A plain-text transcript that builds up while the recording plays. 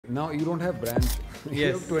now you don't have branch. You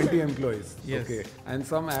Yes. have 20 employees. Yes. Okay. And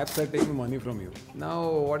some apps are taking money from you. Now,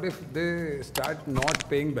 what if they start not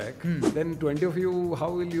paying back? Then 20 of you,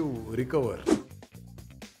 how will you recover?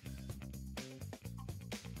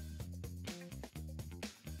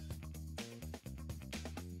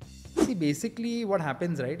 See, basically what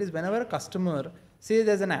happens, right, is whenever a customer, say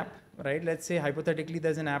there's an app, right? Let's say hypothetically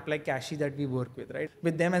there's an app like Cashy that we work with, right?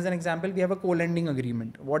 With them as an example, we have a co-lending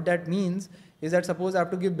agreement. What that means is that suppose I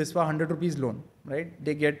have to give Biswa 100 rupees loan, right?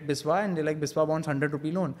 They get Biswa and they're like, Biswa wants 100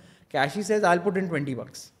 rupee loan. Cashy says, I'll put in 20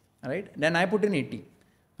 bucks, right? Then I put in 80,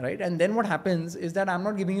 right? And then what happens is that I'm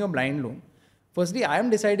not giving you a blind loan. Firstly, I am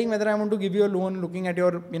deciding whether I want to give you a loan, looking at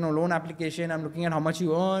your loan application. I'm looking at how much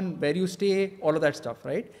you earn, where you stay, all of that stuff,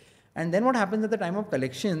 right? And then what happens at the time of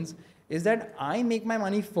collections is that I make my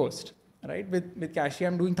money first, right? With Cashy,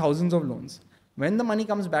 I'm doing thousands of loans. When the money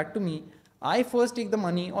comes back to me, I first take the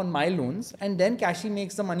money on my loans and then Cashy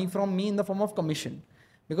makes the money from me in the form of commission.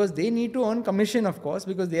 Because they need to earn commission, of course,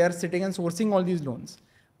 because they are sitting and sourcing all these loans.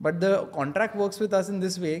 But the contract works with us in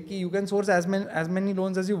this way, ki you can source as many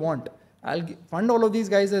loans as you want. I'll fund all of these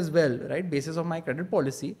guys as well, right? Basis of my credit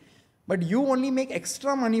policy. But you only make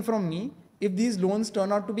extra money from me if these loans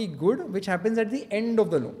turn out to be good, which happens at the end of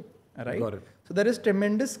the loan, right? Got it. So there is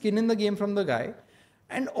tremendous skin in the game from the guy.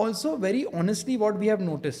 And also very honestly, what we have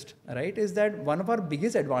noticed, right, is that one of our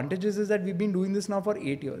biggest advantages is that we've been doing this now for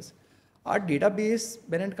 8 years. Our database,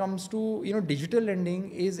 when it comes to digital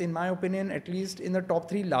lending, is in my opinion, at least in the top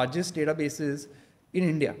 3 largest databases in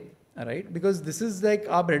India, right? Because this is like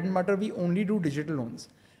our bread and butter. We only do digital loans.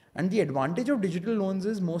 And the advantage of digital loans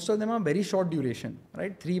is most of them are very short duration,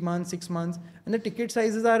 right? 3 months, 6 months. And the ticket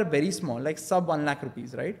sizes are very small, like sub 1 lakh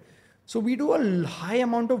rupees, right? So we do a high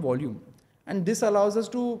amount of volume. And this allows us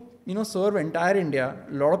to, serve entire India,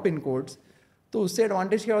 a lot of pin codes. So usse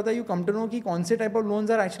advantage kya hota hai? You come to know ki kaun se type of loans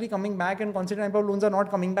are actually coming back and kaun se type of loans are not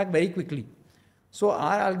coming back very quickly. So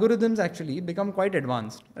our algorithms actually become quite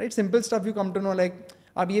advanced, right? Simple stuff you come to know, like,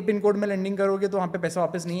 आप ये pin code में lending करोगे तो वहाँ पे पैसा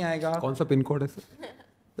वापस नहीं आएगा. कौन सा पिन कोड है सर?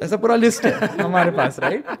 ऐसा पूरा list है हमारे पास,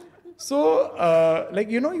 right? So,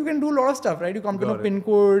 you can do a lot of stuff, right? You come to know pin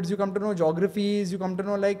codes, you come to know geographies, you come to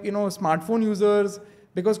know smartphone users,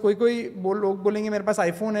 because कोई लोग बोलेंगे मेरे पास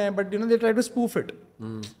iPhone है, but they try to spoof it,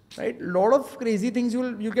 right? Lot of crazy things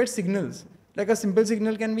you get signals. Like a simple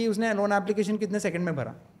signal can be उसने loan application कितने second में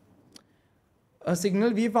भरा. A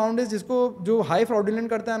signal we found is जिसको जो high fraudulent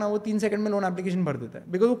करता है ना वो 3 second में loan application भर देता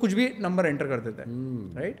है, because वो कुछ भी number enter कर देता है,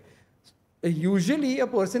 right? Usually a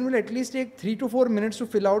person will at least take 3 to 4 minutes to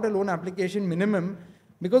fill out a loan application minimum,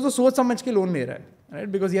 because वो सोच समझ के loan ले रहा है,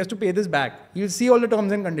 right? Because he has to pay this back. He will see all the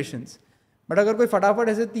terms and conditions. But अगर कोई फटाफट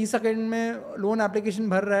ऐसे 30 सेकंड में loan application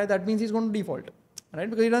भर रहा है, that means he's going to default, right?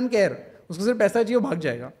 Because he doesn't care. उसको सिर्फ पैसा चाहिए वो भाग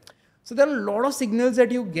जाएगा. So there are a lot of signals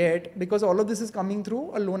that you get because all of this is coming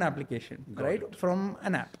through a loan application, right? From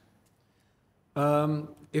an app.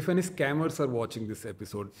 If any scammers are watching this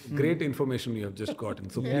episode, great information you have just gotten.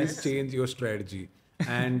 So please change your strategy.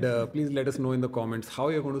 And please let us know in the comments how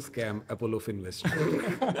you're going to scam Apollo Finvest.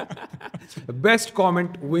 Best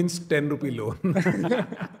comment wins 10 rupee loan.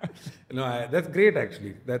 That's great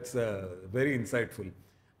actually. That's very insightful.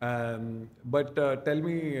 But tell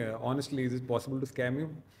me honestly, is it possible to scam you?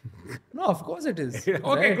 No, of course it is. Okay,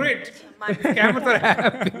 right? great. Scammers are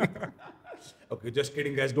happy. Okay, just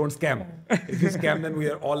kidding guys, don't scam. If you scam, then we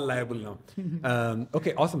are all liable now.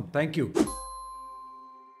 Okay, awesome. Thank you.